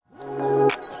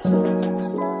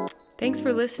Thanks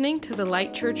for listening to the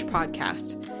Light Church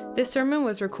podcast. This sermon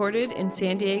was recorded in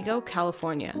San Diego,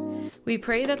 California. We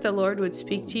pray that the Lord would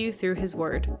speak to you through His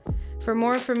Word. For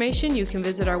more information, you can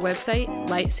visit our website,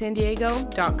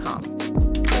 lightsandiego.com.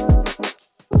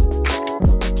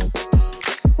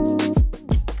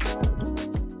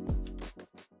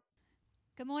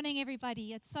 Good morning,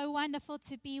 everybody. It's so wonderful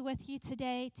to be with you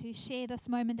today to share this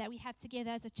moment that we have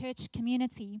together as a church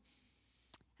community.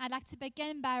 I'd like to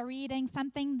begin by reading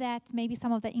something that maybe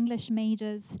some of the English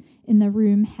majors in the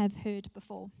room have heard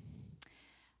before.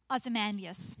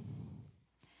 Ozymandias.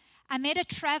 I met a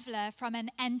traveler from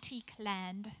an antique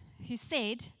land who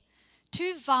said,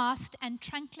 2 vast and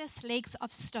trunkless legs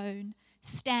of stone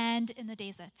stand in the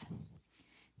desert.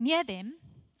 Near them,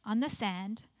 on the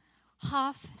sand,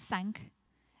 half sunk,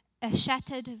 a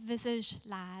shattered visage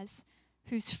lies,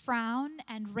 whose frown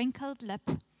and wrinkled lip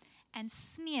and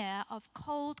sneer of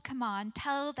cold command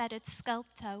tell that its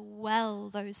sculptor well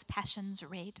those passions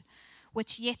read,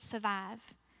 which yet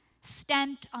survive,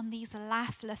 stamped on these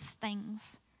lifeless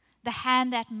things, the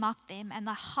hand that mocked them and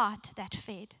the heart that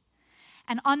fed.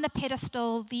 And on the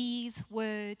pedestal these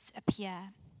words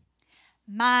appear: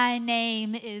 My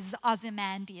name is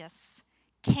Ozymandias,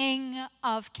 King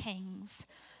of kings.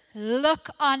 Look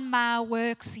on my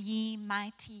works, ye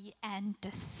mighty, and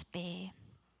despair.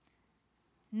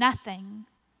 Nothing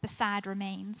beside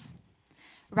remains.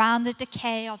 Round the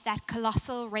decay of that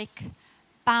colossal wreck,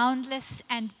 boundless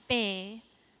and bare,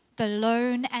 the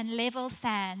lone and level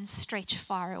sands stretch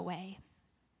far away.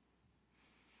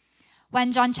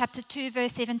 1 John chapter 2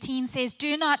 verse 17 says,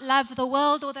 Do not love the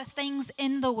world or the things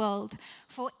in the world,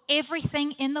 for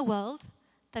everything in the world,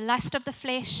 the lust of the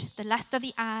flesh, the lust of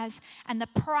the eyes, and the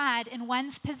pride in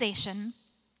one's possession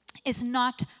is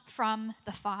not from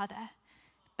the Father,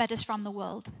 but is from the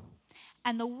world.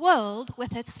 And the world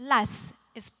with its lusts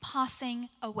is passing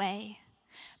away.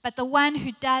 But the one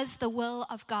who does the will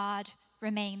of God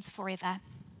remains forever.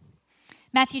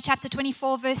 Matthew chapter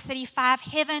 24 verse 35,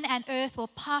 Heaven and earth will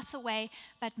pass away,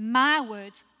 but my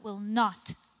words will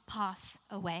not pass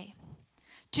away.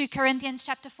 2 Corinthians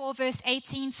chapter 4 verse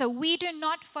 18, so we do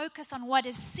not focus on what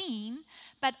is seen,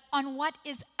 but on what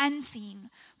is unseen.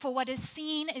 For what is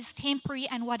seen is temporary,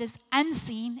 and what is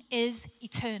unseen is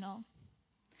eternal.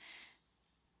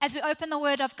 As we open the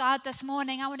Word of God this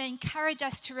morning, I want to encourage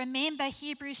us to remember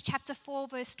Hebrews chapter 4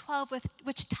 verse 12,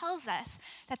 which tells us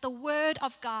that the Word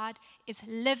of God is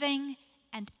living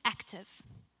and active.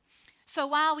 So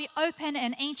while we open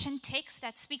an ancient text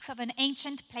that speaks of an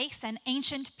ancient place and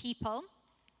ancient people,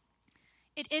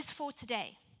 it is for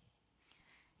today.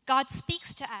 God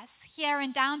speaks to us here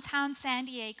in downtown San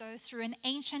Diego through an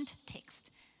ancient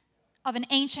text of an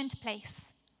ancient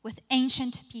place with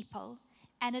ancient people,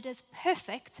 and it is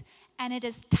perfect and it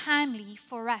is timely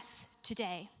for us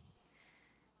today.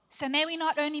 So may we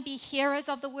not only be hearers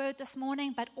of the word this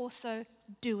morning, but also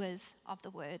doers of the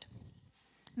word.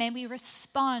 May we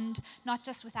respond not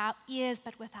just with our ears,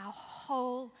 but with our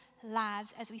whole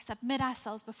lives as we submit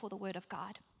ourselves before the word of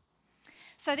God.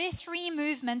 So there are 3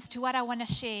 movements to what I want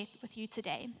to share with you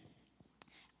today.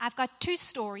 I've got 2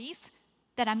 stories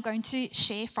that I'm going to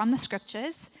share from the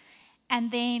scriptures, and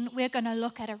then we're going to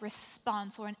look at a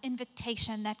response or an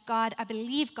invitation that I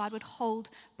believe God would hold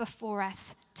before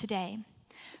us today.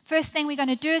 First thing we're going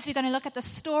to do is we're going to look at the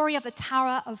story of the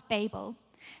Tower of Babel,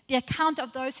 the account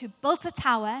of those who built a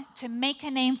tower to make a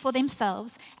name for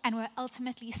themselves and were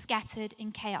ultimately scattered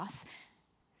in chaos.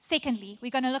 Secondly,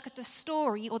 we're going to look at the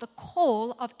story or the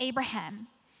call of Abraham,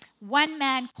 one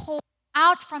man called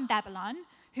out from Babylon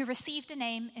who received a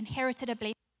name, inherited a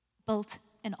blessing, built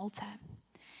an altar.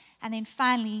 And then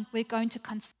finally, we're going to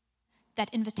consider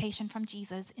that invitation from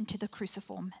Jesus into the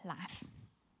cruciform life.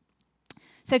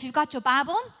 So if you've got your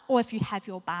Bible or if you have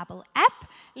your Bible app,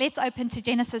 let's open to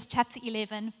Genesis chapter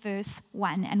 11, verse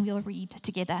 1, and we'll read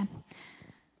together.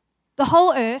 The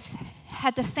whole earth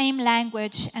had the same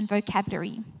language and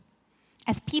vocabulary.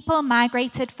 As people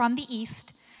migrated from the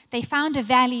east, they found a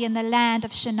valley in the land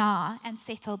of Shinar and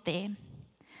settled there.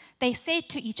 They said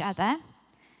to each other,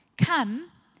 Come,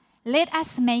 let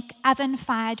us make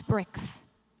oven-fired bricks.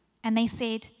 And they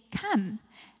said, Come,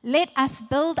 let us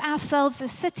build ourselves a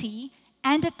city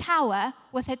and a tower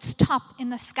with its top in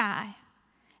the sky.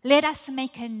 Let us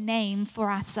make a name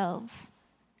for ourselves.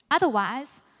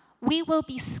 Otherwise, we will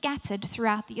be scattered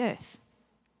throughout the earth.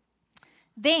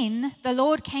 Then the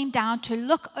Lord came down to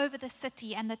look over the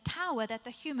city and the tower that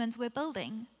the humans were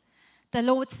building. The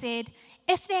Lord said,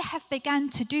 If they have begun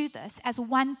to do this as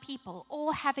one people,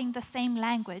 all having the same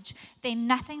language, then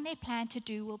nothing they plan to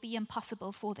do will be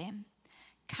impossible for them.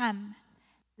 Come,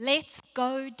 let's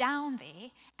go down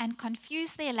there and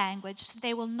confuse their language so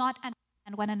they will not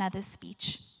understand one another's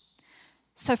speech.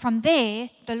 So from there,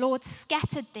 the Lord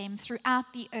scattered them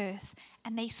throughout the earth,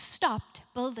 and they stopped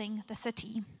building the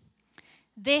city.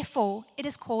 Therefore, it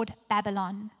is called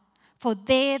Babylon, for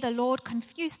there the Lord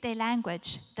confused their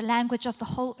language, the language of the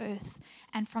whole earth,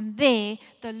 and from there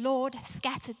the Lord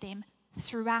scattered them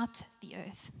throughout the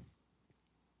earth.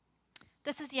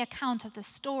 This is the account of the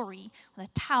story of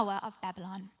the Tower of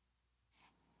Babylon.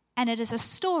 And it is a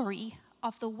story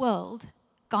of the world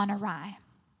gone awry.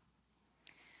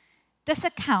 This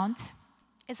account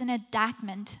is an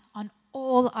indictment on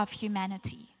all of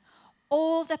humanity,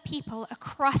 all the people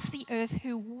across the earth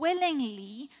who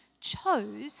willingly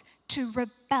chose to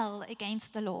rebel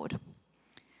against the Lord.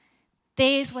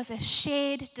 Theirs was a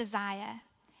shared desire,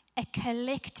 a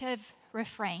collective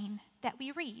refrain that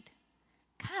we read.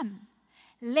 Come,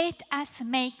 let us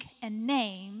make a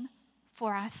name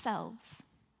for ourselves.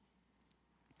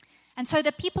 And so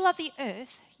the people of the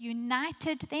earth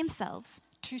united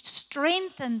themselves to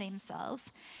strengthen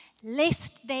themselves,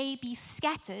 lest they be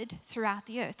scattered throughout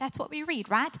the earth. That's what we read,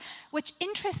 right? Which,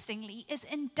 interestingly, is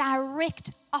in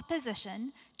direct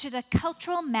opposition to the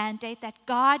cultural mandate that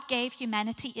God gave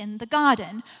humanity in the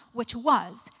garden, which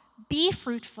was, be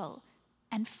fruitful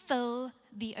and fill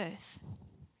the earth.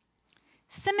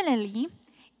 Similarly,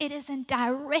 it is in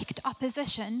direct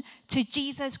opposition to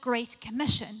Jesus' great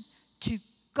commission to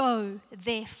go,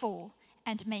 therefore,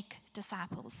 and make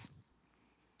disciples.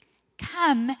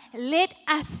 Come, let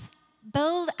us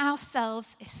build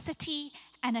ourselves a city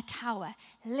and a tower.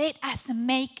 Let us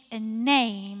make a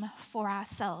name for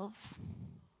ourselves.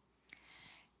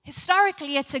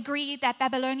 Historically, it's agreed that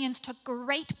Babylonians took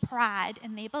great pride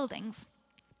in their buildings.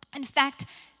 In fact,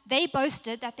 they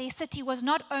boasted that their city was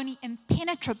not only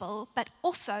impenetrable, but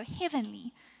also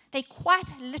heavenly. They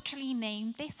quite literally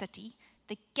named their city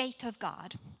the Gate of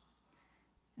God.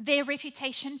 Their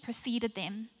reputation preceded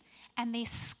them, and their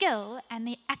skill and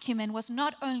their acumen was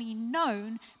not only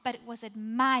known, but it was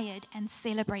admired and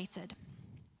celebrated.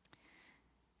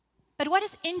 But what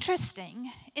is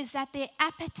interesting is that their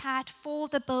appetite for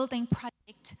the building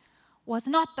project was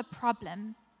not the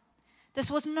problem.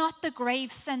 This was not the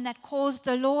grave sin that caused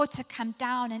the Lord to come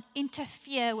down and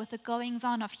interfere with the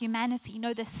goings-on of humanity.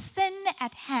 No, the sin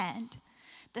at hand,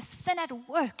 the sin at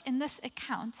work in this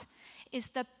account, is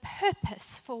the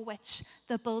purpose for which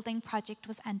the building project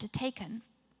was undertaken.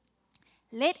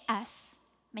 Let us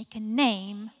make a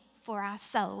name for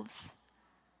ourselves.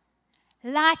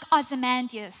 Like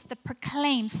Ozymandias, the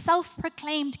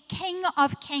self-proclaimed king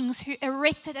of kings who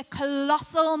erected a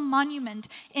colossal monument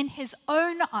in his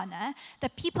own honor, the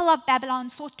people of Babylon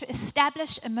sought to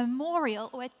establish a memorial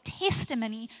or a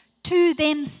testimony to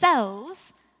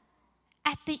themselves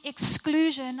at the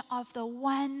exclusion of the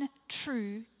one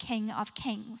true King of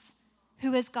Kings,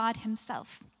 who is God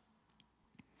himself.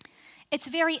 It's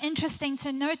very interesting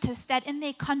to notice that in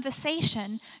their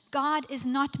conversation, God is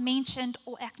not mentioned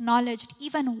or acknowledged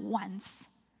even once.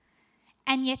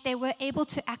 And yet they were able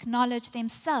to acknowledge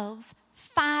themselves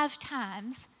 5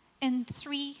 times in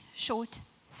 3 short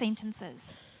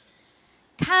sentences.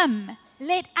 Come,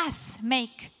 let us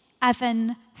make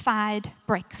oven-fired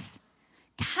bricks.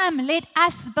 Come, let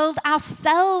us build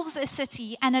ourselves a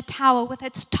city and a tower with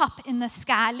its top in the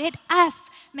sky. Let us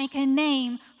make a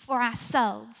name for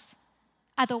ourselves.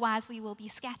 Otherwise, we will be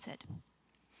scattered.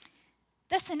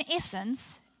 This, in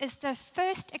essence, is the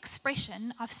first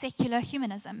expression of secular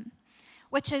humanism,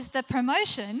 which is the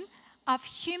promotion of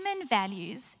human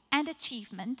values and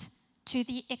achievement to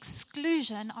the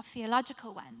exclusion of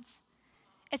theological ones.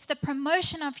 It's the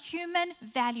promotion of human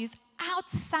values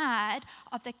outside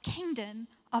of the kingdom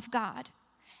of God.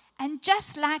 And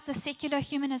just like the secular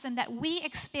humanism that we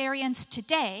experience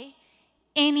today,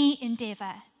 any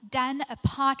endeavor done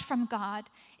apart from God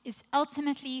is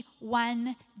ultimately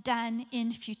one done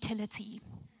in futility.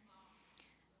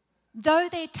 Though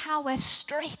their tower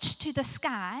stretched to the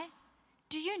sky,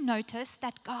 do you notice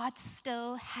that God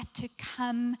still had to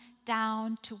come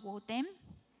down toward them?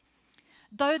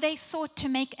 Though they sought to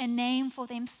make a name for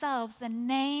themselves, the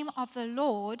name of the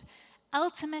Lord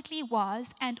ultimately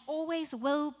was and always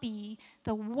will be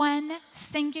the one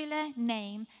singular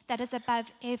name that is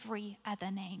above every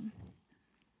other name.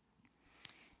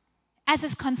 As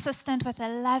is consistent with the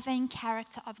loving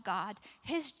character of God,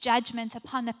 his judgment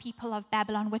upon the people of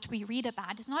Babylon, which we read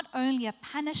about, is not only a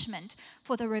punishment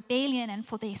for the rebellion and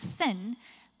for their sin,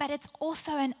 but it's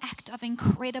also an act of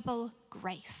incredible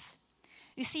grace.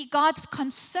 You see, God's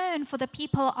concern for the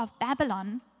people of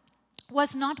Babylon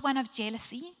was not one of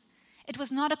jealousy. It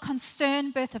was not a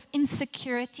concern birth of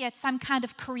insecurity at some kind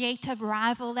of creative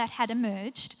rival that had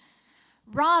emerged.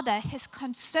 Rather, his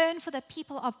concern for the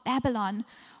people of Babylon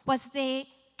was their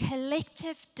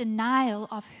collective denial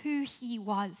of who he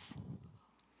was.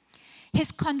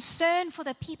 His concern for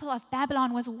the people of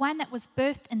Babylon was one that was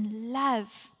birthed in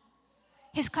love.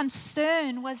 His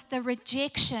concern was the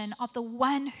rejection of the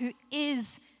one who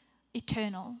is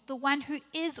eternal, the one who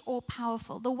is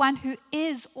all-powerful, the one who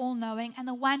is all-knowing, and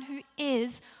the one who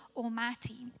is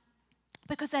almighty.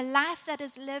 Because a life that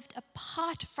is lived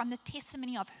apart from the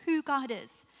testimony of who God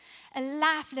is, a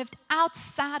life lived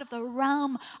outside of the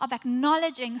realm of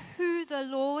acknowledging who the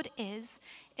Lord is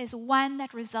one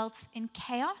that results in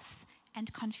chaos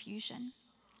and confusion.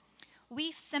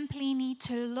 We simply need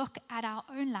to look at our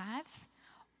own lives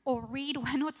or read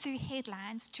one or two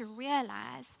headlines to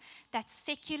realize that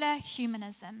secular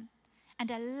humanism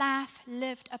and a life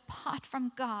lived apart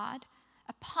from God,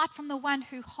 apart from the one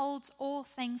who holds all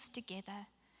things together,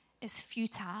 is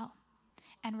futile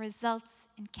and results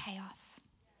in chaos.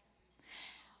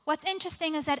 What's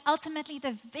interesting is that ultimately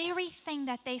the very thing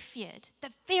that they feared,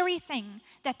 the very thing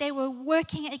that they were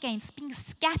working against, being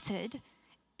scattered,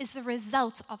 is the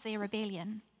result of their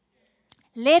rebellion.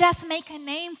 Let us make a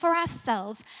name for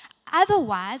ourselves,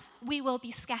 otherwise we will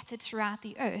be scattered throughout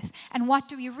the earth. And what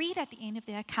do we read at the end of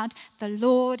their account? The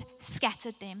Lord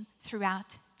scattered them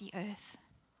throughout the earth.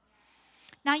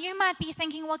 Now you might be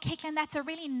thinking, well, Caitlin, that's a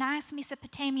really nice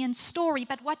Mesopotamian story,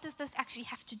 but what does this actually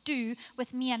have to do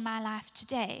with me and my life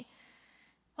today?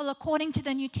 Well, according to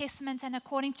the New Testament and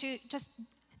according to just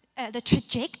the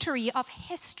trajectory of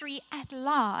history at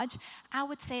large, I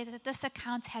would say that this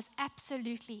account has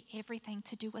absolutely everything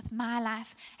to do with my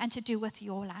life and to do with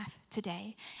your life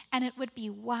today. And it would be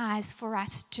wise for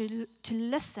us to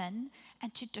listen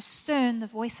and to discern the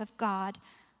voice of God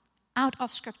out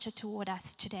of Scripture toward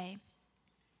us today.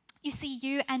 You see,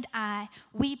 you and I,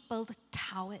 we build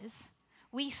towers.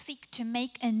 We seek to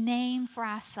make a name for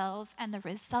ourselves, and the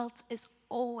result is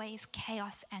always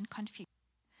chaos and confusion.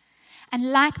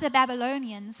 And like the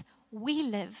Babylonians, we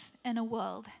live in a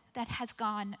world that has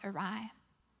gone awry.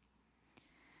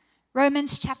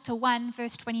 Romans chapter 1,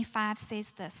 verse 25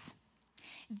 says this: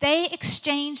 they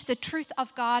exchanged the truth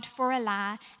of God for a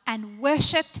lie and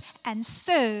worshipped and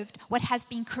served what has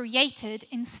been created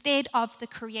instead of the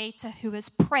Creator who is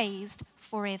praised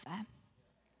forever.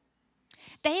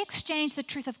 They exchanged the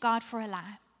truth of God for a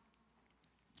lie.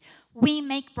 We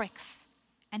make bricks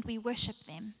and we worship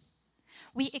them.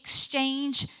 We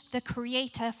exchange the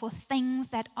Creator for things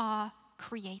that are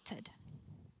created.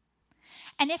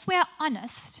 And if we're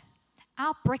honest,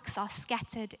 our bricks are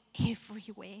scattered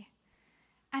everywhere.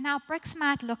 And our bricks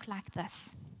might look like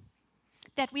this: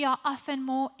 that we are often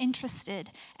more interested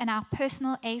in our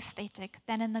personal aesthetic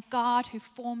than in the God who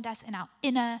formed us in our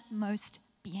innermost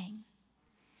being.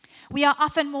 We are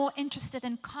often more interested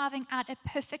in carving out a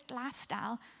perfect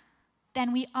lifestyle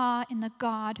than we are in the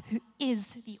God who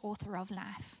is the author of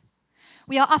life.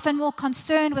 We are often more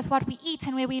concerned with what we eat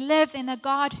and where we live than the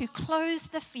God who clothes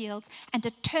the fields and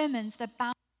determines the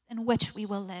bounds in which we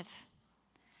will live.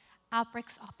 Our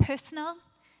bricks are personal,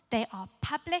 they are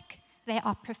public, they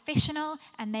are professional,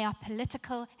 and they are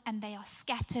political, and they are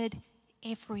scattered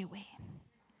everywhere.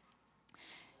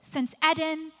 Since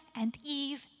Adam and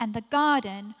Eve and the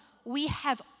garden, we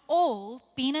have all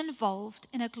been involved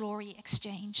in a glory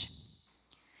exchange.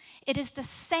 It is the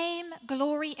same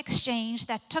glory exchange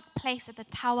that took place at the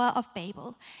Tower of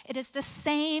Babel. It is the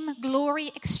same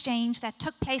glory exchange that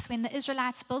took place when the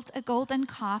Israelites built a golden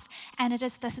calf. And it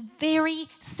is this very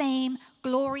same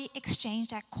glory exchange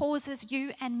that causes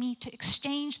you and me to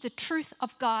exchange the truth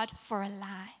of God for a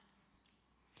lie,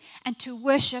 and to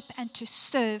worship and to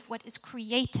serve what is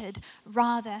created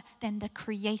rather than the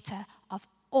Creator of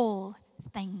all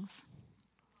things.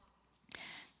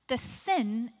 The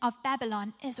sin of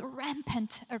Babylon is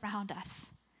rampant around us.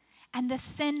 And the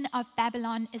sin of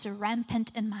Babylon is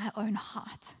rampant in my own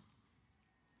heart.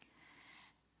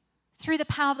 Through the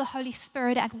power of the Holy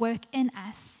Spirit at work in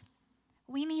us,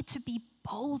 we need to be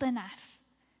bold enough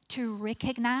to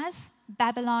recognize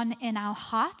Babylon in our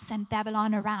hearts and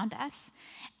Babylon around us.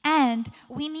 And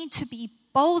we need to be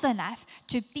bold enough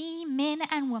to be men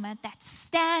and women that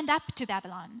stand up to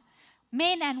Babylon.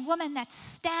 Men and women that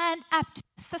stand up to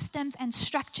the systems and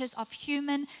structures of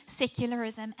human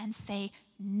secularism and say,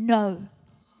 no.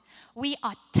 We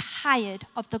are tired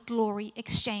of the glory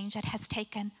exchange that has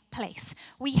taken place.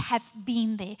 We have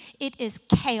been there. It is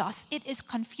chaos. It is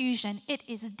confusion. It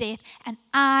is death. And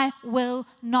I will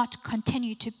not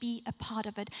continue to be a part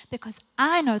of it, because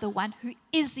I know the one who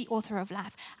is the author of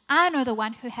life. I know the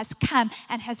one who has come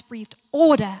and has breathed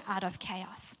order out of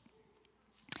chaos.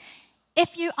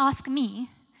 If you ask me,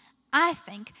 I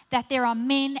think that there are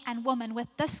men and women with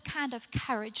this kind of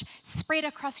courage spread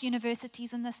across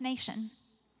universities in this nation.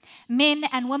 Men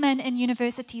and women in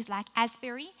universities like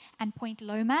Asbury and Point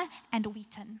Loma and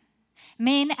Wheaton.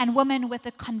 Men and women with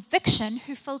a conviction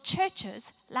who fill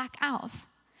churches like ours.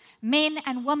 Men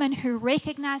and women who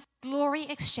recognize the glory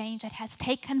exchange that has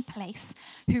taken place,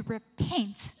 who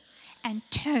repent and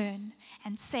turn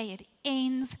and say it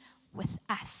ends with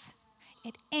us.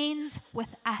 It ends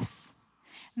with us.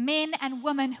 Men and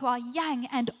women who are young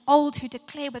and old, who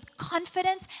declare with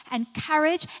confidence and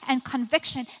courage and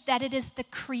conviction that it is the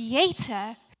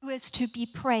Creator who is to be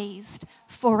praised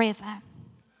forever.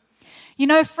 You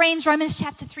know, friends, Romans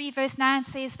chapter 3 verse 9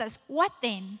 says this, what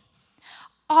then?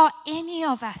 Are any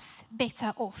of us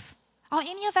better off? Are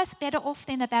any of us better off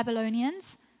than the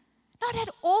Babylonians? Not at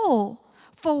all.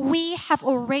 For we have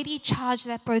already charged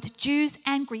that both Jews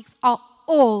and Greeks are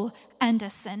all under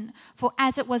sin. For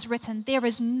as it was written, there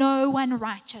is no one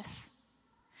righteous.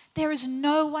 There is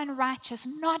no one righteous,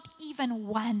 not even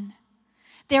one.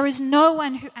 There is no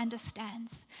one who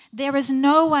understands. There is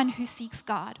no one who seeks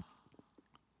God.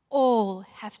 All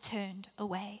have turned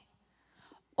away.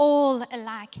 All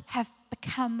alike have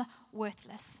become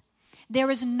worthless. There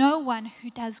is no one who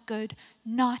does good,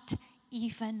 not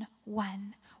even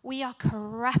one. We are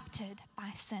corrupted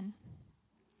by sin.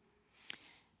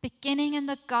 Beginning in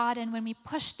the garden, when we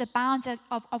pushed the bounds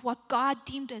of what God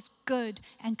deemed as good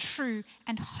and true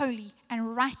and holy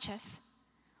and righteous,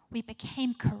 we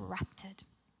became corrupted.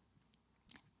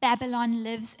 Babylon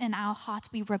lives in our hearts.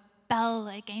 We rebel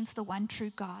against the one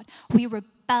true God. We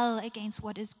rebel against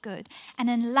what is good. And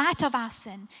in light of our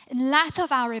sin, in light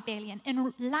of our rebellion,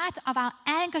 in light of our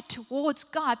anger towards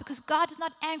God, because God is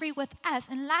not angry with us,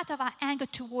 in light of our anger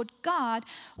toward God,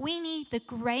 we need the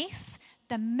grace,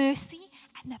 the mercy,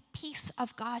 and the peace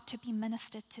of God to be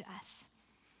ministered to us.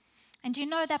 And you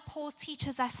know that Paul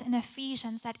teaches us in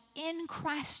Ephesians that in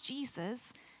Christ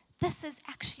Jesus, this is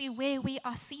actually where we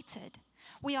are seated.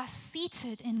 We are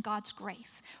seated in God's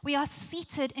grace. We are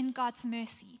seated in God's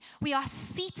mercy. We are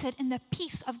seated in the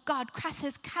peace of God. Christ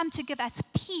has come to give us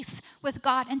peace with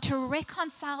God and to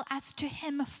reconcile us to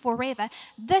Him forever.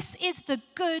 This is the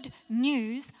good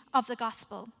news of the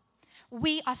gospel.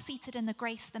 We are seated in the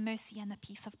grace, the mercy, and the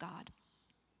peace of God.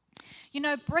 You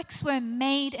know, bricks were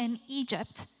made in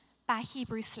Egypt by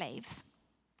Hebrew slaves.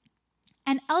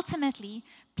 And ultimately,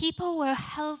 people were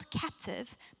held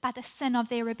captive by the sin of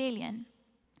their rebellion.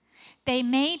 They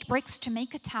made bricks to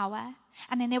make a tower,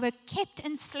 and then they were kept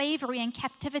in slavery and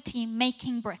captivity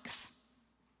making bricks.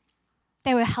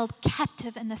 They were held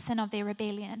captive in the sin of their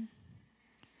rebellion.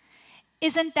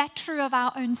 Isn't that true of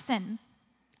our own sin,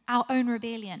 our own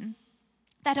rebellion?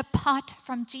 That apart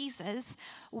from Jesus,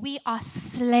 we are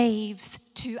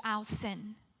slaves to our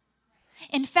sin.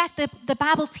 In fact, the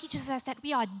Bible teaches us that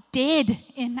we are dead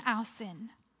in our sin.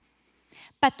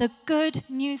 But the good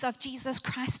news of Jesus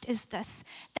Christ is this,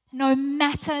 that no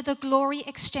matter the glory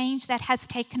exchange that has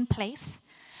taken place,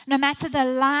 no matter the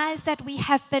lies that we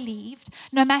have believed,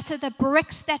 no matter the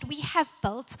bricks that we have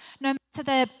built, no matter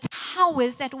the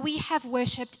towers that we have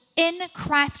worshipped, in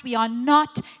Christ we are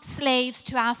not slaves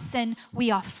to our sin.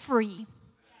 We are free.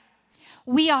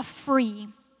 We are free.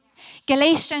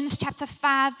 Galatians chapter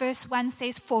 5 verse 1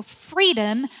 says, for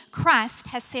freedom Christ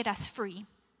has set us free.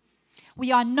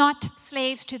 We are not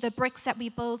slaves to the bricks that we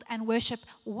build and worship.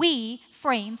 We,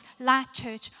 friends, Light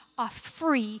Church, are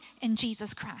free in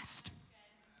Jesus Christ.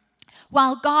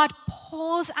 While God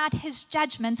pours out His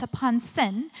judgment upon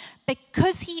sin,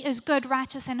 because He is good,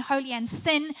 righteous, and holy, and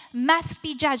sin must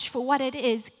be judged for what it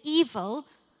is, evil,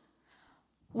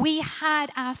 we hide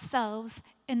ourselves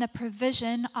in the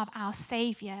provision of our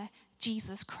Savior,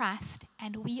 Jesus Christ,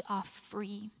 and we are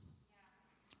free.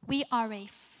 We are a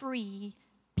free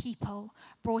people,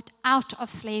 brought out of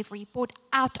slavery, brought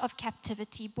out of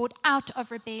captivity, brought out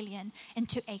of rebellion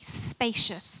into a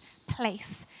spacious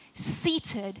place,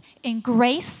 seated in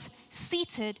grace,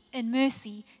 seated in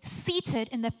mercy, seated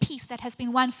in the peace that has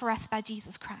been won for us by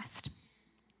Jesus Christ.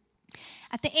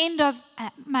 At the end of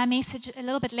my message, a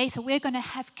little bit later, we're going to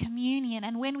have communion.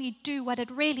 And when we do, what it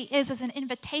really is an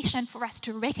invitation for us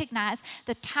to recognize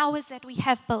the towers that we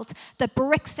have built, the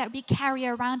bricks that we carry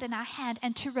around in our hand,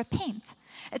 and to repent.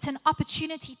 It's an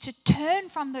opportunity to turn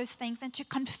from those things and to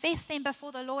confess them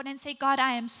before the Lord and say, God,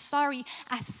 I am sorry.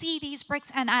 I see these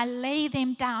bricks and I lay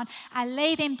them down. I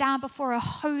lay them down before a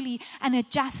holy and a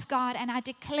just God, and I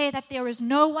declare that there is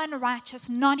no one righteous,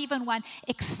 not even one,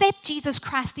 except Jesus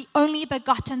Christ, the only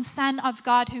begotten Son of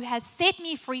God, who has set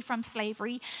me free from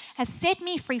slavery, has set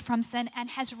me free from sin,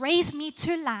 and has raised me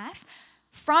to life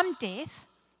from death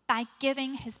by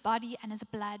giving His body and His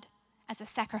blood as a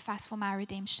sacrifice for my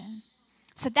redemption.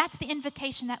 So that's the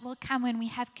invitation that will come when we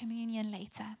have communion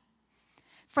later.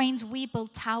 Friends, we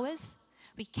build towers,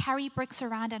 we carry bricks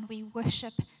around, and we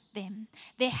worship them.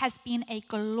 There has been a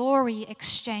glory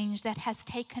exchange that has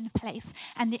taken place,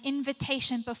 and the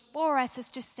invitation before us is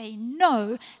to say,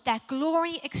 no, that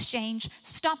glory exchange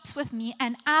stops with me,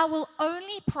 and I will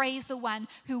only praise the one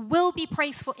who will be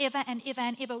praised forever and ever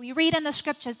and ever. We read in the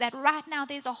scriptures that right now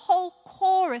there's a whole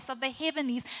chorus of the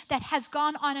heavenlies that has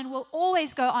gone on and will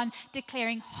always go on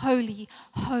declaring, holy,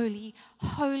 holy,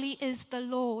 holy is the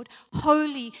Lord.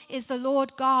 Holy is the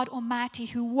Lord God Almighty,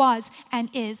 who was and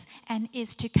is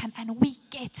to come. And we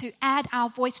get to add our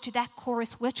voice to that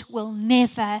chorus, which will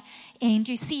never end.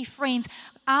 You see, friends,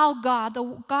 our God, the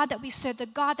God that we serve, the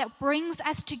God that brings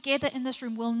us together in this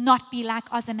room, will not be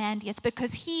like Ozymandias,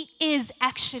 because he is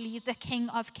actually the King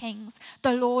of Kings,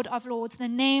 the Lord of Lords, the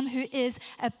name who is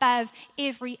above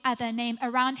every other name.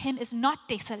 Around him is not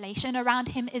desolation. Around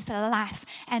him is life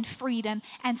and freedom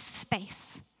and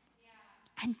space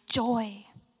and joy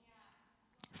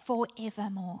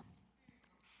forevermore.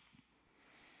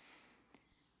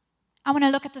 I want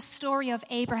to look at the story of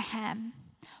Abraham.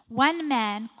 One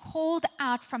man called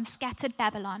out from scattered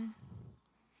Babylon.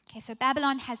 Okay, so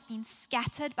Babylon has been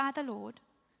scattered by the Lord,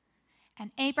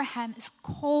 and Abraham is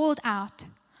called out.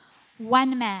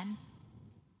 One man.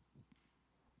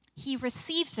 He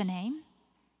receives a name.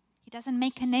 He doesn't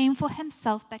make a name for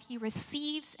himself, but he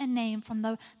receives a name from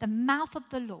the mouth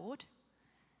of the Lord.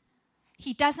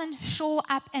 He doesn't shore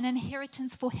up an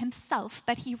inheritance for himself,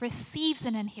 but he receives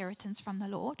an inheritance from the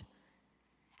Lord.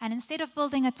 And instead of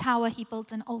building a tower, he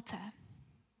built an altar.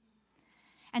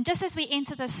 And just as we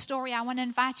enter this story, I want to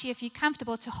invite you, if you're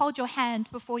comfortable, to hold your hand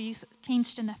before you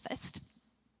clenched in a fist.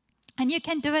 And you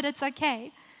can do it, it's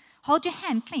okay. Hold your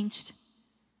hand clenched.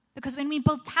 Because when we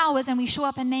build towers and we show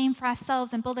up a name for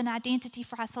ourselves and build an identity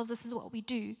for ourselves, this is what we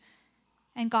do.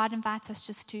 And God invites us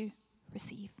just to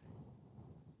receive.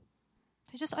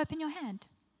 So just open your hand,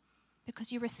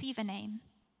 because you receive a name.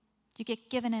 You get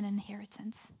given an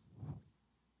inheritance.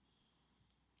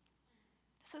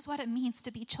 This is what it means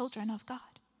to be children of God.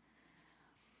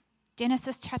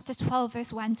 Genesis chapter 12,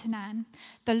 verse 1 to 9.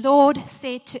 The Lord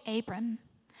said to Abram,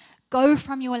 go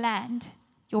from your land,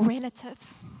 your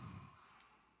relatives.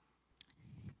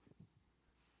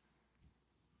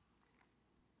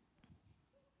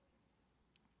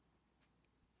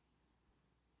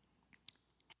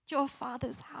 Your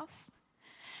father's house,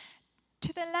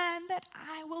 to the land that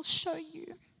I will show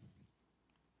you.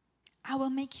 I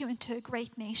will make you into a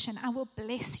great nation. I will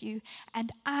bless you,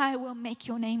 and I will make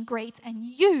your name great, and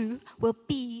you will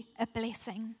be a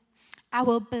blessing. I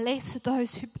will bless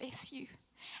those who bless you,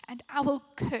 and I will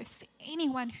curse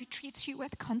anyone who treats you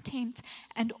with contempt,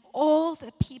 and all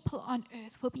the people on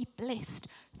earth will be blessed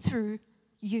through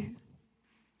you.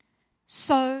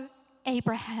 So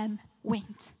Abraham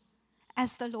went,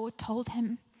 as the Lord told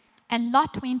him, and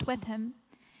Lot went with him.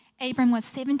 Abram was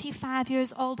 75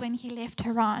 years old when he left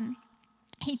Haran.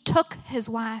 He took his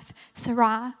wife,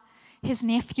 Sarah, his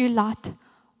nephew Lot,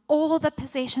 all the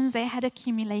possessions they had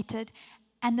accumulated,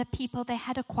 and the people they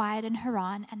had acquired in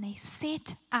Haran, and they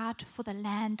set out for the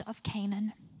land of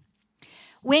Canaan.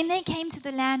 When they came to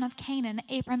the land of Canaan,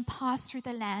 Abram passed through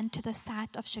the land to the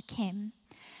site of Shechem,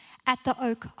 at the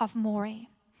oak of Moreh.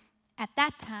 At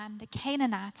that time, the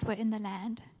Canaanites were in the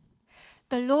land.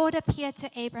 The Lord appeared to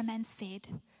Abram and said,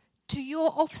 to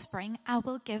your offspring I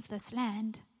will give this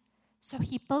land. So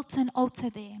he built an altar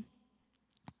there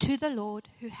to the Lord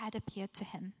who had appeared to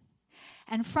him.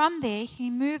 And from there he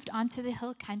moved on to the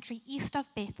hill country east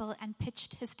of Bethel and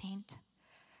pitched his tent.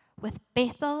 With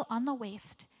Bethel on the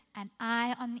west and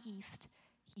Ai on the east,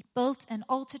 he built an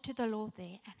altar to the Lord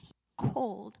there, and he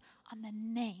called on the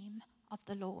name of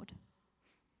the Lord.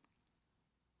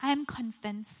 I am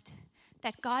convinced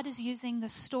that God is using the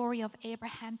story of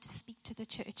Abraham to speak to the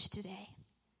church today.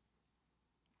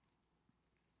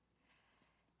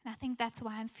 And I think that's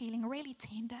why I'm feeling really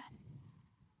tender.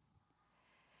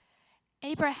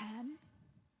 Abraham,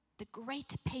 the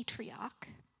great patriarch,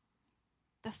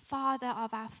 the father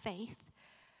of our faith,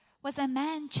 was a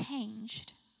man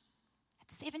changed.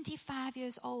 At 75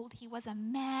 years old, he was a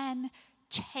man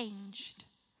changed.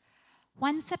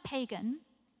 Once a pagan,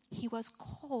 he was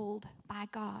called by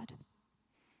God.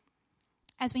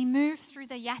 As we move through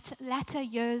the latter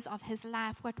years of his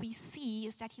life, what we see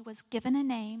is that he was given a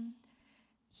name.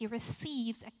 He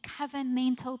receives a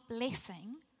covenantal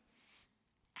blessing,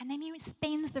 And then he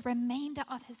spends the remainder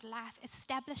of his life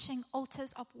establishing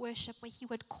altars of worship where he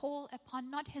would call upon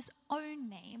not his own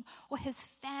name or his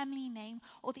family name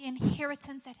or the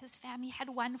inheritance that his family had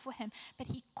won for him, but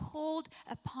he called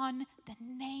upon the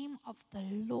name of the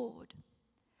Lord.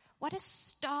 What a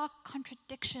stark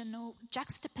contradiction or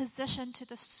juxtaposition to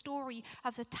the story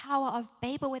of the Tower of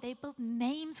Babel, where they built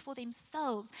names for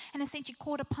themselves and essentially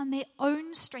called upon their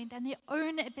own strength and their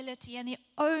own ability and their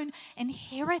own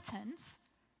inheritance.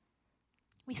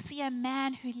 We see a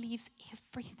man who leaves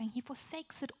everything. He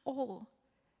forsakes it all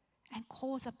and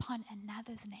calls upon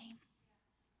another's name.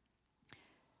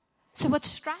 So what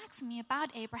strikes me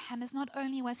about Abraham is not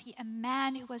only was he a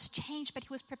man who was changed, but he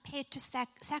was prepared to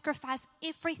sacrifice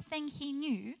everything he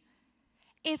knew,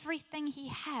 everything he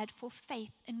had for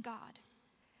faith in God.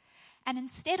 And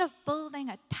instead of building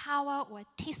a tower or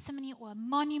a testimony or a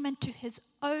monument to his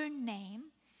own name,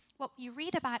 what we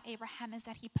read about Abraham is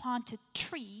that he planted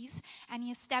trees and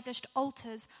he established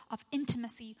altars of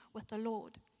intimacy with the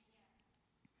Lord.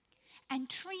 And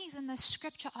trees in the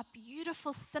scripture are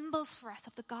beautiful symbols for us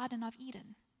of the Garden of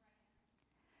Eden.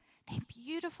 They're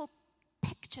beautiful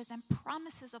pictures and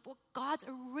promises of what God's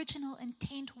original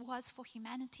intent was for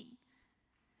humanity.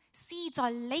 Seeds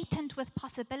are latent with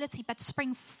possibility, but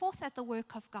spring forth at the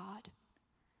work of God,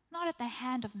 not at the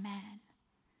hand of man.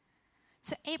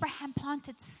 So Abraham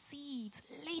planted seeds,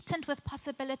 latent with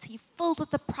possibility, filled with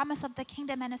the promise of the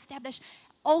kingdom, and established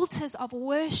altars of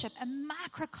worship, a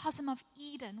microcosm of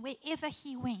Eden wherever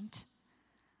he went.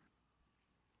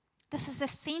 This is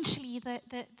essentially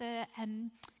the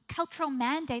cultural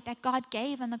mandate that God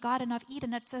gave in the Garden of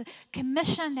Eden. It's a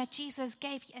commission that Jesus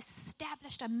gave. He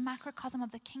established a microcosm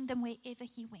of the kingdom wherever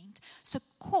he went. So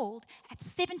called, at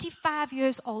 75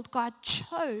 years old, God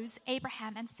chose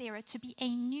Abraham and Sarah to be a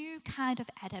new kind of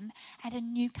Adam and a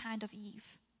new kind of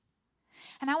Eve.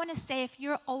 And I want to say, if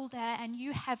you're older and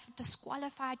you have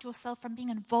disqualified yourself from being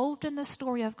involved in the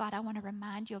story of God, I want to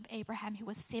remind you of Abraham, who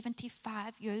was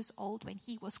 75 years old when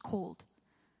he was called.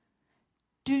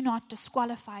 Do not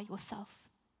disqualify yourself.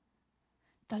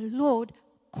 The Lord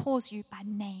calls you by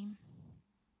name.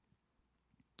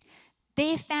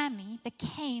 Their family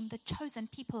became the chosen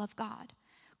people of God,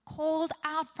 called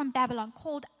out from Babylon,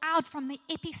 called out from the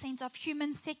epicenter of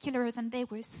human secularism. They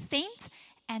were sent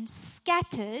and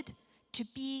scattered to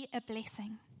be a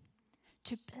blessing,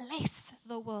 to bless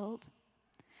the world.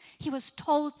 He was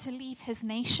told to leave his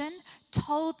nation,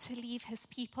 told to leave his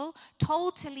people,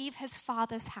 told to leave his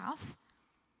father's house.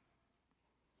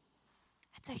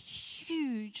 It's a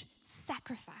huge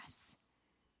sacrifice.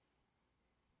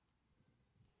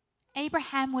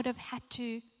 Abraham would have had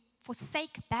to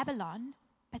forsake Babylon,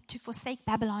 but to forsake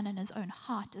Babylon in his own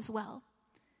heart as well.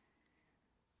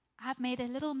 I've made a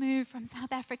little move from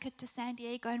South Africa to San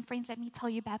Diego, and friends, let me tell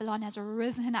you, Babylon has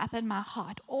risen up in my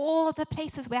heart. All the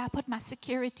places where I put my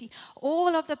security,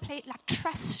 all of the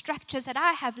trust structures that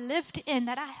I have lived in,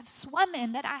 that I have swum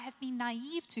in, that I have been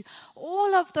naive to,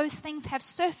 all of those things have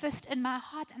surfaced in my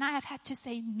heart, and I have had to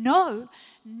say, no,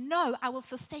 I will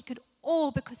forsake it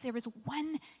all, because there is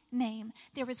one name.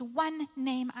 There is one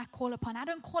name I call upon. I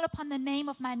don't call upon the name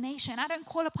of my nation. I don't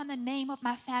call upon the name of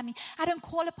my family. I don't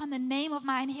call upon the name of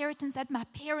my inheritance that my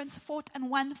parents fought and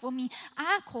won for me.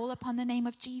 I call upon the name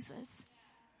of Jesus,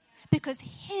 because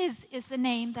his is the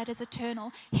name that is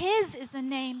eternal. His is the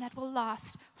name that will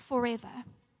last forever.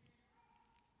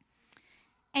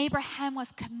 Abraham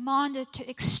was commanded to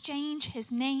exchange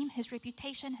his name, his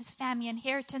reputation, his family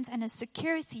inheritance, and his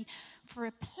security for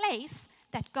a place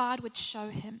that God would show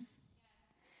him.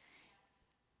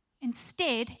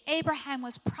 Instead, Abraham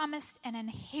was promised an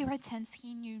inheritance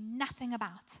he knew nothing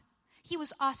about. He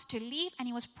was asked to leave, and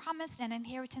he was promised an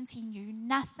inheritance he knew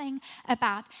nothing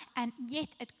about, and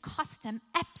yet it cost him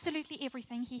absolutely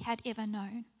everything he had ever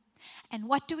known. And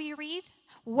what do we read?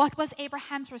 What was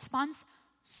Abraham's response?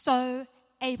 So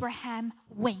Abraham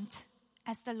went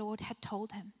as the Lord had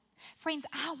told him. Friends,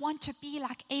 I want to be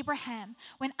like Abraham.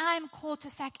 When I am called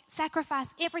to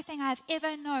sacrifice everything I have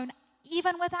ever known,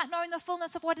 even without knowing the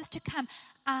fullness of what is to come,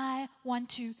 I want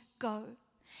to go.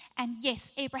 And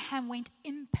yes, Abraham went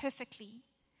imperfectly.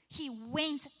 He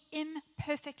went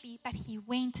imperfectly, but he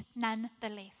went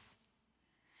nonetheless.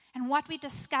 And what we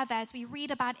discover as we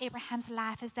read about Abraham's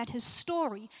life is that his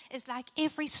story is like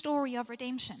every story of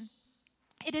redemption.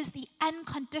 It is the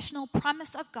unconditional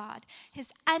promise of God,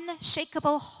 his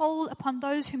unshakable hold upon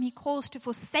those whom he calls to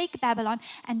forsake Babylon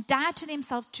and die to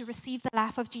themselves to receive the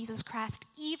life of Jesus Christ,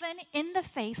 even in the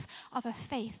face of a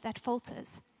faith that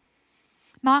falters.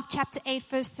 Mark chapter 8,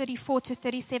 verse 34 to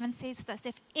 37 says this: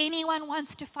 if anyone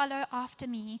wants to follow after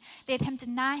me, let him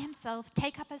deny himself,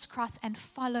 take up his cross, and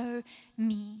follow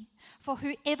me. For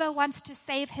whoever wants to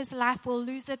save his life will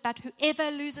lose it, but whoever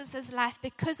loses his life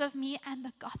because of me and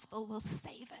the gospel will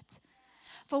save it.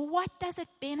 For what does it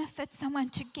benefit someone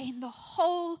to gain the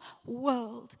whole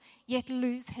world, yet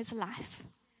lose his life?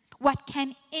 What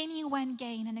can anyone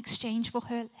gain in exchange for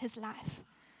his life?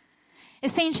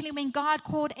 Essentially, when God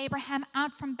called Abraham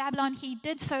out from Babylon, he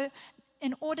did so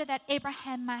in order that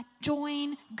Abraham might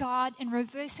join God in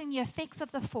reversing the effects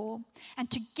of the fall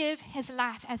and to give his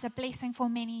life as a blessing for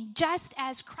many, just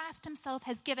as Christ himself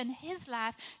has given his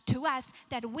life to us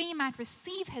that we might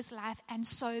receive his life and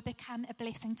so become a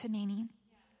blessing to many.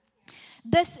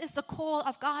 This is the call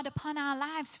of God upon our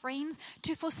lives, friends,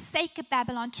 to forsake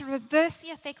Babylon, to reverse the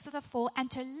effects of the fall, and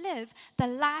to live the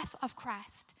life of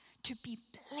Christ, to be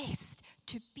blessed,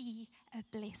 to be a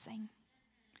blessing.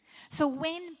 So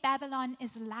when Babylon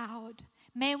is loud,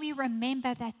 may we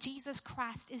remember that Jesus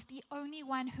Christ is the only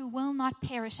one who will not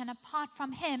perish, and apart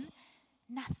from him,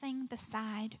 nothing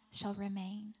beside shall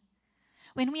remain.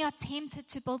 When we are tempted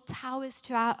to build towers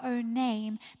to our own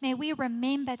name, may we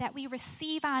remember that we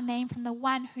receive our name from the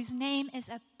one whose name is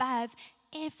above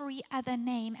every other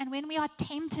name. And when we are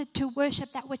tempted to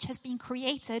worship that which has been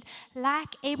created, like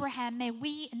Abraham, may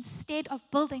we, instead of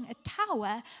building a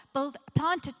tower,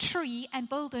 plant a tree and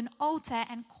build an altar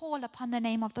and call upon the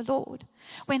name of the Lord.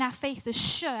 When our faith is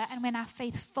sure and when our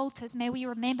faith falters, may we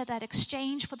remember that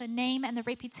exchange for the name and the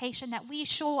reputation that we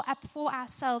shore up for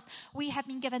ourselves, we have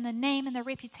been given the name and the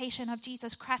reputation of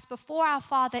Jesus Christ before our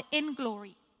Father in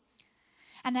glory.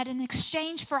 And that in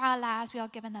exchange for our lives, we are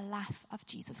given the life of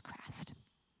Jesus Christ.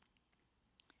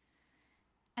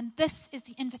 And this is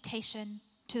the invitation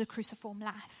to the cruciform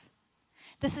life.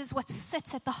 This is what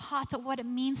sits at the heart of what it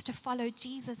means to follow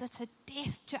Jesus. It's a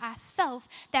death to ourselves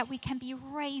that we can be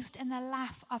raised in the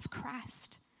life of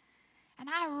Christ. And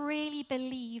I really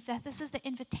believe that this is the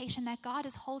invitation that God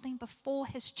is holding before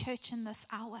his church in this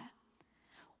hour.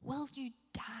 Will you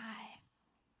die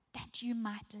that you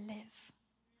might live?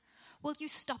 Will you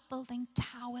stop building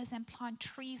towers and plant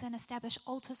trees and establish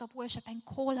altars of worship and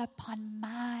call upon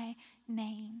my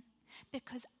name?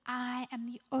 Because I am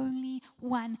the only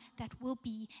one that will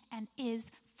be and is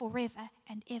forever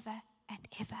and ever and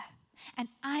ever. And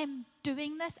I'm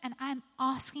doing this and I'm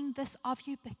asking this of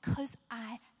you because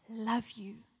I love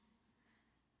you.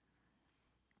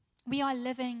 We are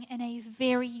living in a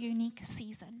very unique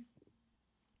season.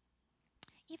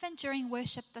 Even during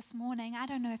worship this morning, I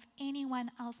don't know if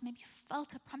anyone else maybe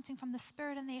felt a prompting from the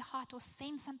Spirit in their heart or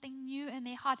sensed something new in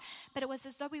their heart, but it was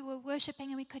as though we were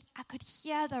worshiping and I could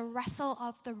hear the rustle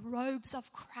of the robes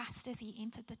of Christ as he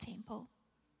entered the temple.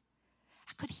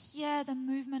 I could hear the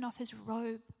movement of his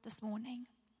robe this morning.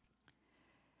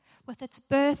 With its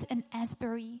birth in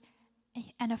Asbury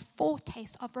and a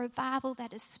foretaste of revival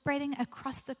that is spreading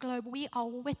across the globe, we are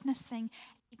witnessing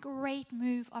a great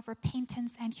move of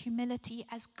repentance and humility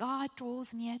as God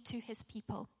draws near to his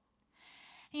people.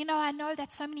 You know, I know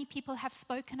that so many people have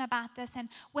spoken about this, and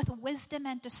with wisdom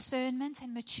and discernment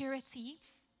and maturity,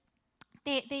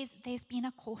 there's been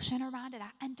a caution around it.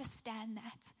 I understand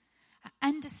that. I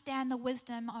understand the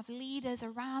wisdom of leaders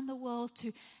around the world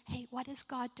to, hey, what is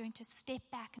God doing? To step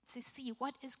back and to see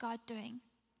what is God doing.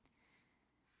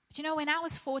 But you know, when I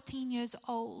was 14 years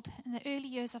old, in the early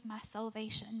years of my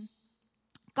salvation,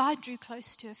 God drew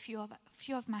close to a few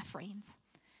of my friends.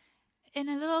 In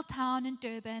a little town in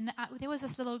Durban, there was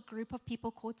this little group of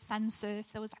people called Sun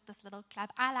Surf. There was like this little club.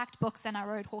 I liked books and I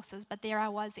rode horses, but there I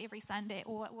was every Sunday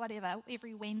or whatever,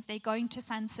 every Wednesday going to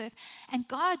Sun Surf. And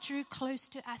God drew close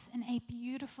to us in a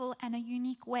beautiful and a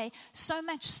unique way, so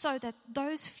much so that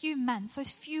those few months,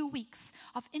 those few weeks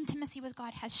of intimacy with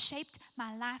God has shaped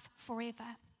my life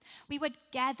forever. We would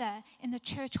gather in the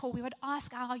church hall. We would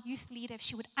ask our youth leader if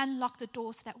she would unlock the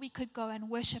door so that we could go and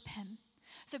worship him,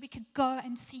 so we could go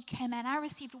and seek him. And I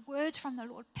received words from the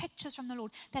Lord, pictures from the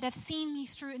Lord that have seen me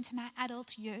through into my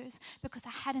adult years because I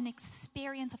had an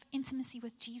experience of intimacy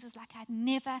with Jesus like I'd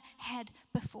never had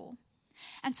before.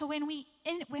 And so when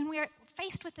we're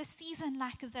faced with a season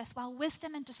like this, while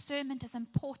wisdom and discernment is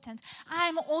important,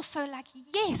 I'm also like,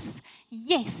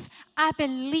 yes, I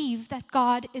believe that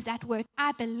God is at work.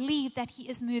 I believe that he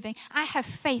is moving. I have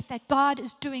faith that God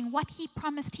is doing what he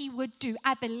promised he would do.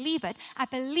 I believe it. I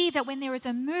believe that when there is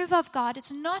a move of God,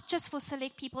 it's not just for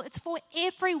select people, it's for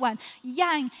everyone,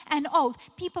 young and old,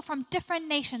 people from different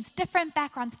nations, different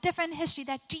backgrounds, different history,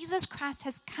 that Jesus Christ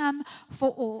has come for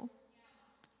all.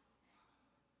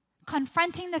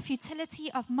 Confronting the futility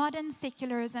of modern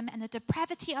secularism and the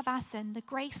depravity of our sin, the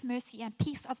grace, mercy, and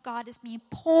peace of God is being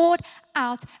poured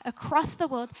out across the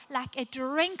world like a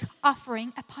drink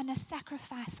offering upon a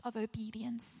sacrifice of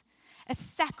obedience, a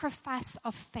sacrifice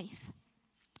of faith.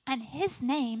 And his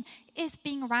name is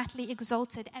being rightly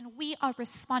exalted, and we are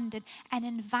responded and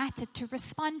invited to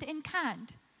respond in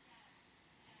kind.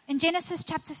 In Genesis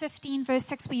chapter 15, verse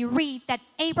 6, we read that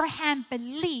Abraham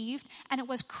believed and it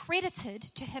was credited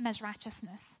to him as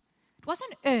righteousness. It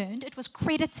wasn't earned, it was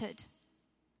credited.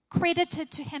 Credited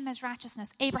to him as righteousness.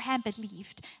 Abraham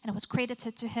believed and it was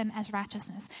credited to him as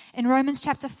righteousness. In Romans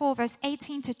chapter 4, verse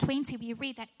 18 to 20, we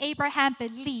read that Abraham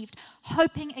believed,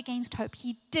 hoping against hope.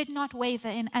 He did not waver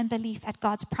in unbelief at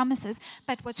God's promises,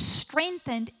 but was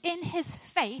strengthened in his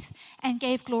faith and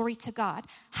gave glory to God.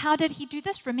 How did he do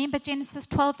this? Remember Genesis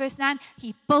 12, verse 9?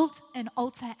 He built an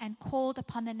altar and called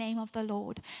upon the name of the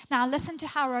Lord. Now listen to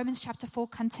how Romans chapter 4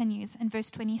 continues in verse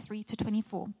 23 to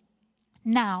 24.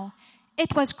 Now,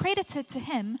 it was credited to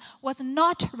him was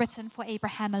not written for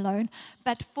Abraham alone,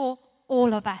 but for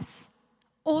all of us.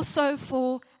 Also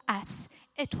for us.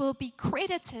 It will be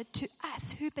credited to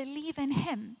us who believe in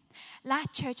him.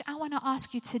 Light Church, I want to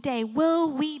ask you today, will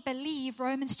we believe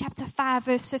Romans chapter 5,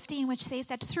 verse 15, which says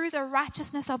that through the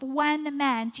righteousness of one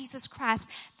man, Jesus Christ,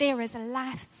 there is a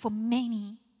life for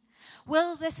many?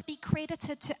 Will this be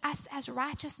credited to us as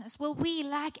righteousness? Will we,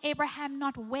 like Abraham,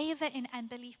 not waver in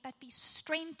unbelief, but be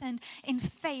strengthened in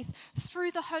faith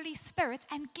through the Holy Spirit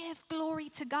and give glory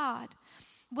to God?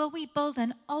 Will we build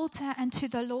an altar unto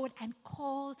the Lord and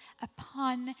call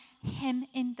upon him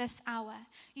in this hour?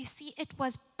 You see, it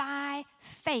was by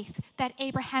faith that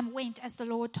Abraham went as the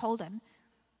Lord told him.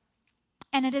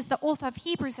 And it is the author of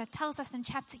Hebrews that tells us in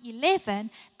chapter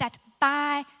 11 that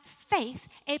by faith,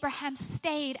 Abraham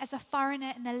stayed as a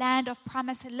foreigner in the land of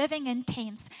promise, living in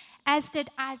tents, as did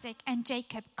Isaac and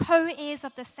Jacob, co-heirs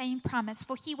of the same promise.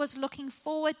 For he was looking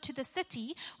forward to the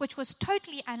city, which was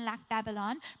totally unlike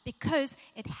Babylon, because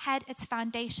it had its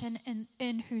foundation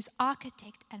in whose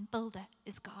architect and builder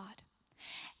is God.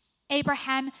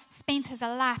 Abraham spent his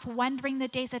life wandering the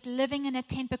desert, living in a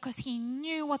tent, because he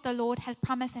knew what the Lord had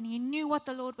promised and he knew what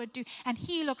the Lord would do. And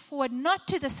he looked forward not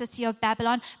to the city of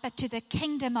Babylon, but to the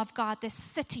kingdom of God, the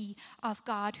city of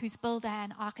God, whose builder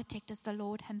and architect is the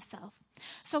Lord himself.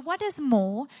 So what is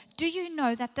more, do you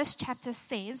know that this chapter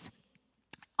says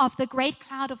of the great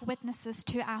cloud of witnesses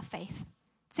to our faith?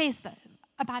 It says that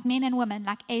about men and women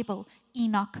like Abel,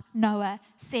 Enoch, Noah,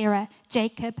 Sarah,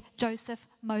 Jacob, Joseph,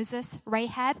 Moses,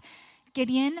 Rahab,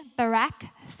 Gideon, Barak,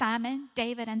 Simon,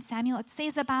 David, and Samuel. It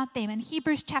says about them in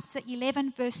Hebrews chapter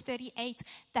 11, verse 38,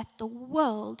 that the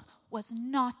world was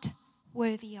not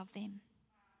worthy of them.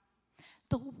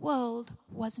 The world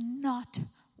was not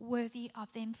worthy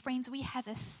of them. Friends, we have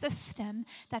a system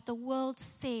that the world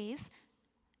says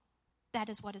that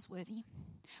is what is worthy.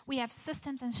 We have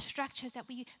systems and structures that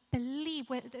we believe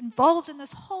we're involved in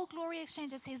this whole glory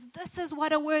exchange that says this is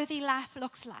what a worthy life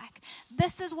looks like.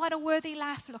 This is what a worthy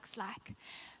life looks like.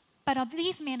 But of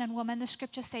these men and women, the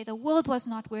scriptures say the world was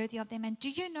not worthy of them. And do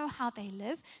you know how they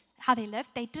lived?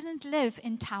 They didn't live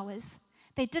in towers.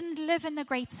 They didn't live in the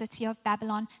great city of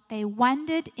Babylon. They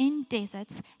wandered in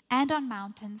deserts and on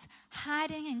mountains,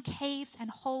 hiding in caves and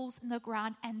holes in the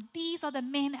ground. And these are the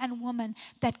men and women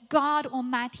that God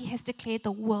Almighty has declared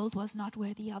the world was not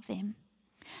worthy of them.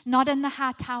 Not in the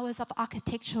high towers of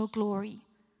architectural glory,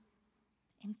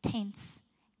 in tents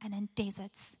and in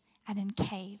deserts and in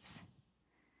caves.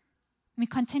 We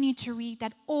continue to read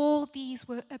that all these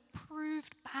were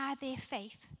approved by their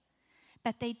faith.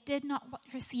 But they did not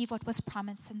receive what was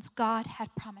promised, since God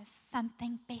had promised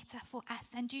something better for us.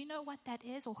 And do you know what that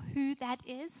is, or who that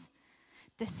is?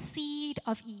 The seed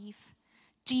of Eve,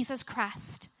 Jesus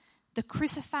Christ, the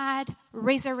crucified,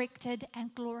 resurrected,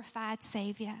 and glorified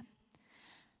Savior.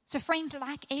 So friends,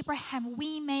 like Abraham,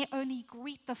 we may only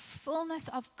greet the fullness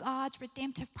of God's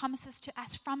redemptive promises to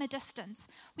us from a distance.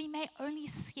 We may only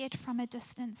see it from a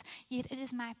distance. Yet it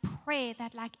is my prayer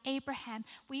that like Abraham,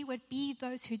 we would be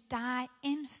those who die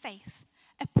in faith,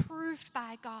 approved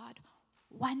by God,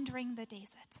 wandering the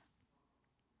desert.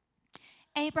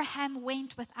 Abraham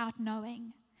went without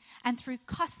knowing, and through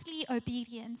costly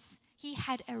obedience, he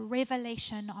had a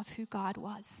revelation of who God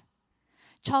was.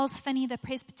 Charles Finney, the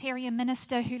Presbyterian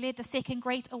minister who led the Second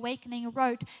Great Awakening,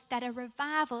 wrote that a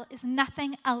revival is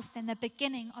nothing else than the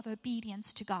beginning of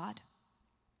obedience to God.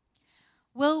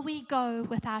 Will we go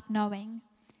without knowing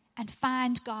and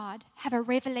find God, have a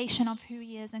revelation of who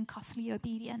he is in costly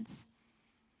obedience?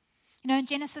 You know, in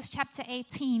Genesis chapter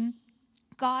 18,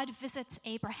 God visits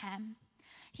Abraham.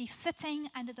 He's sitting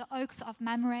under the oaks of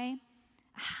Mamre,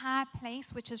 a high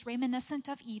place which is reminiscent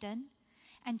of Eden.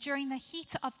 And during the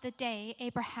heat of the day,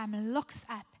 Abraham looks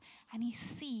up and he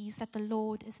sees that the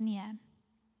Lord is near.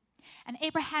 And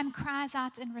Abraham cries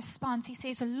out in response. He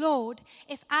says, Lord,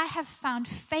 if I have found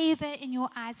favor in your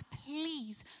eyes,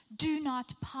 please do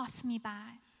not pass me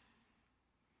by.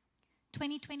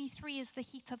 2023 is the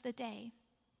heat of the day.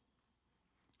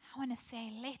 I want to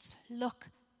say, let's look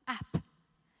up.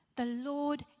 The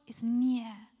Lord is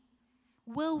near.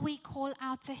 Will we call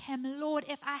out to him, Lord,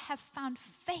 if I have found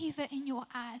favor in your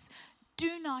eyes,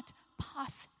 do not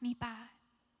pass me by.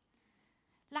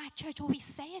 Light Church, will we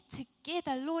say it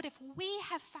together? Lord, if we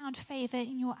have found favor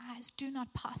in your eyes, do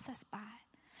not pass us by.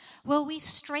 Will we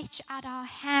stretch out our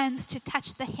hands to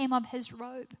touch the hem of his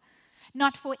robe?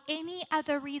 Not for any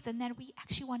other reason than we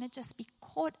actually want to just be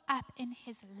caught up in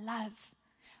his love.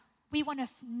 We want to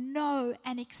know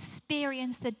and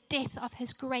experience the depth of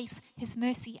his grace, his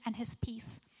mercy, and his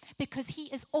peace. Because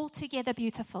he is altogether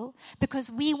beautiful.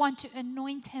 Because we want to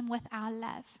anoint him with our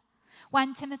love.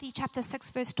 1 Timothy chapter 6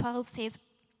 verse 12 says,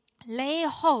 lay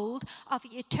hold of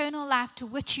the eternal life to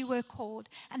which you were called,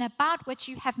 and about which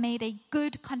you have made a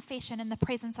good confession in the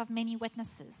presence of many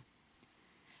witnesses.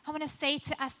 I want to say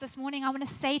to us this morning, I want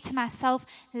to say to myself,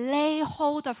 lay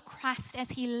hold of Christ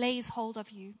as he lays hold of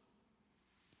you.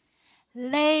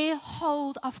 Lay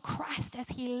hold of Christ as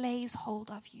he lays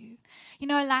hold of you. You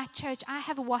know, Light Church, I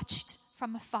have watched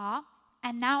from afar,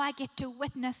 and now I get to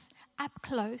witness up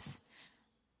close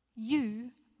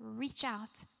you reach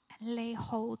out and lay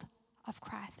hold of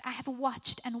Christ. I have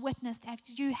watched and witnessed as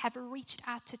you have reached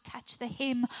out to touch the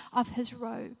hem of his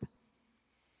robe.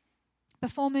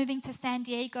 Before moving to San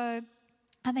Diego,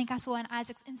 I think I saw on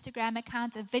Isaac's Instagram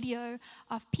account a video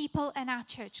of people in our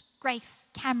church, Grace,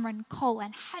 Cameron, Cole,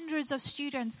 and hundreds of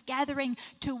students gathering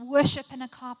to worship in a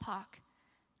car park.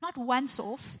 Not once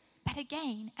off, but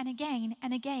again and again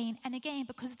and again and again,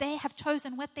 because they have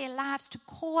chosen with their lives to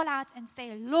call out and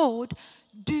say, Lord,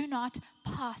 do not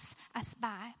pass us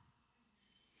by.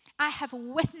 I have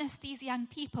witnessed these young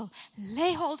people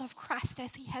lay hold of Christ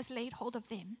as he has laid hold of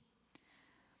them.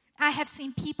 I have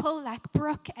seen people like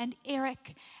Brooke and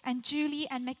Eric and Julie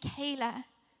and Michaela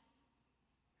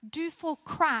do for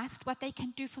Christ what they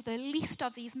can do for the least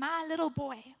of these, my little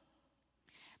boy,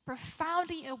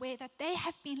 profoundly aware that they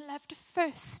have been loved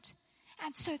first,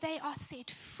 and so they are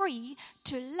set free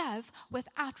to love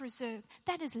without reserve.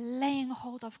 That is laying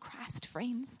hold of Christ,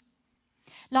 friends.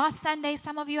 Last Sunday,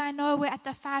 some of you I know were at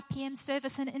the 5 p.m.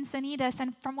 service in Encinitas,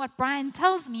 and from what Brian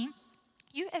tells me,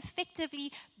 you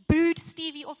effectively booed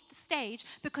Stevie off the stage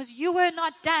because you were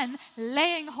not done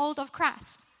laying hold of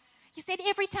Christ. He said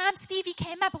every time Stevie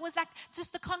came up, it was like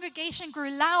just the congregation grew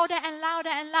louder and louder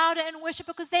and louder in worship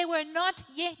because they were not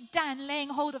yet done laying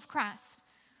hold of Christ.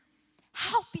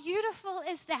 How beautiful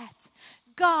is that?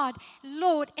 God,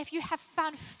 Lord, if you have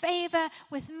found favor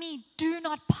with me, do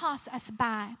not pass us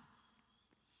by.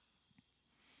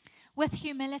 With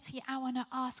humility, I want to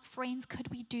ask, friends, could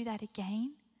we do that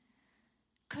again?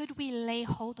 Could we lay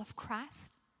hold of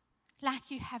Christ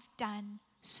like you have done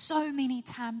so many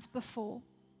times before?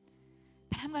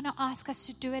 But I'm going to ask us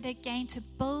to do it again, to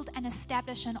build and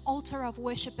establish an altar of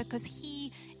worship because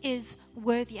he is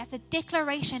worthy. As a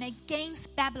declaration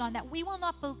against Babylon, that we will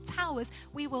not build towers,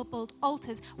 we will build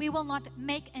altars. We will not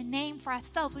make a name for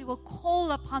ourselves. We will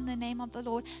call upon the name of the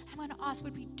Lord. I'm going to ask,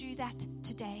 would we do that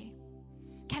today?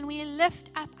 Can we lift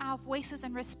up our voices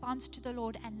in response to the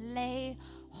Lord and lay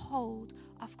hold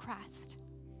of Christ?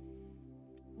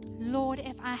 Lord,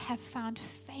 if I have found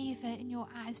favor in your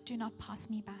eyes, do not pass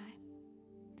me by.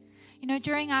 You know,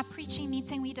 during our preaching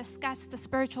meeting, we discussed the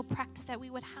spiritual practice that we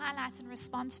would highlight in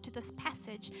response to this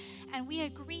passage. And we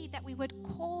agreed that we would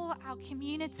call our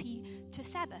community to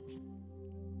Sabbath,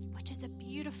 which is a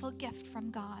beautiful gift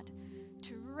from God.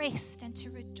 To rest and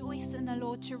to rejoice in the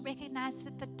Lord, to recognize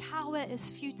that the tower is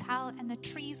futile and the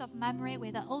trees of Mamre,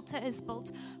 where the altar is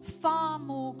built, far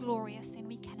more glorious than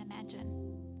we can imagine.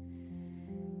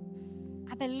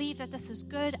 I believe that this is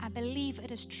good. I believe it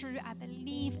is true. I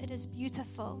believe it is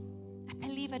beautiful. I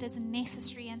believe it is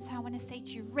necessary. And so I want to say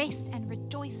to you, rest and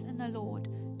rejoice in the Lord.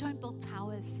 Don't build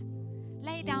towers.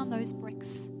 Lay down those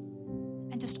bricks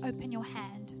and just open your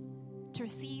hand to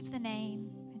receive the name,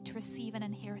 to receive an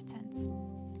inheritance.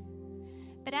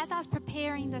 But as I was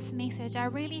preparing this message, I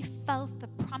really felt the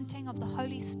prompting of the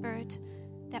Holy Spirit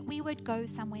that we would go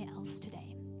somewhere else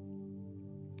today.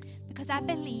 Because I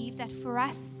believe that for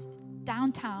us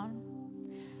downtown,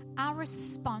 our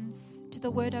response to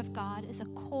the Word of God is a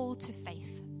call to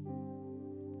faith.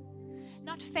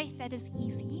 Not faith that is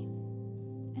easy.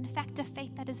 In fact, a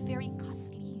faith that is very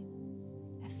costly.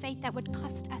 A faith that would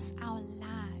cost us our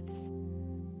lives.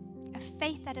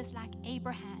 faith that is like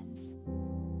Abraham's,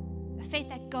 a faith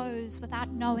that goes without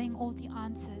knowing all the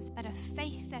answers, but a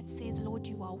faith that says, Lord,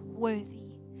 you are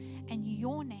worthy, and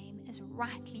your name is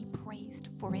rightly praised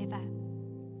forever.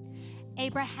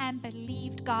 Abraham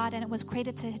believed God, and it was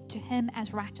credited to him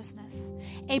as righteousness.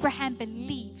 Abraham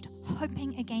believed,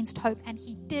 hoping against hope, and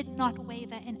he did not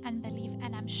waver in unbelief.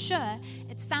 And I'm sure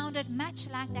it sounded much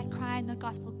like that cry in the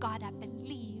gospel, God, I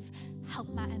believe, help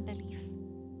my unbelief.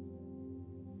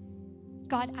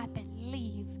 God, I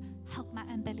believe, help my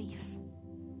unbelief.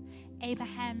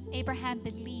 Abraham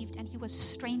believed, and he was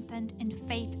strengthened in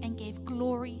faith and gave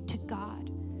glory to God.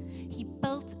 He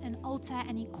built an altar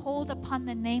and he called upon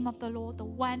the name of the Lord, the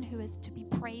one who is to be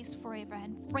praised forever.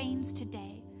 And friends,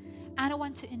 today, I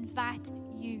want to invite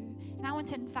you, and I want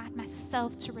to invite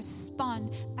myself to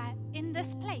respond by, in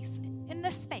this space,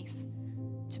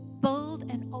 to build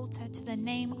an altar to the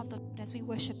name of the Lord as we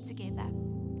worship together,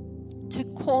 to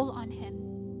call on him.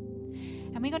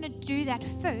 And we're going to do that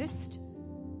first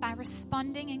by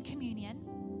responding in communion,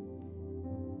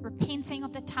 repenting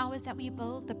of the towers that we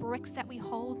build, the bricks that we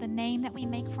hold, the name that we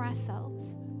make for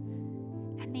ourselves.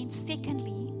 And then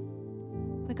secondly,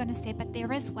 we're going to say, but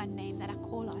there is one name that I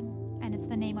call on, and it's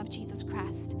the name of Jesus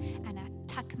Christ. And I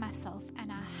tuck myself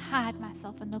and I hide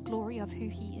myself in the glory of who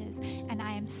he is, and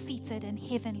I am seated in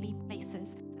heavenly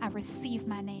places. I receive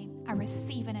my name, I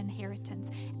receive an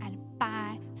inheritance, and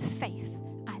by faith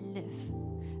I live.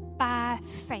 By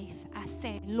faith I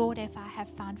say, Lord, if I have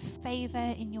found favor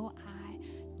in your eye,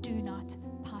 do not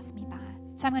pass me by.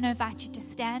 So I'm going to invite you to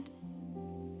stand,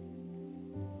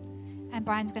 and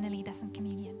Brian's going to lead us in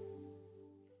communion.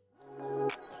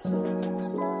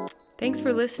 Thanks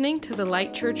for listening to the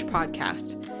Light Church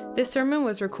podcast. This sermon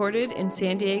was recorded in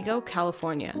San Diego,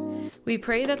 California. We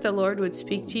pray that the Lord would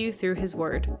speak to you through his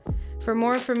word. For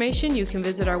more information, you can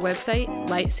visit our website,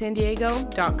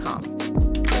 lightsandiego.com.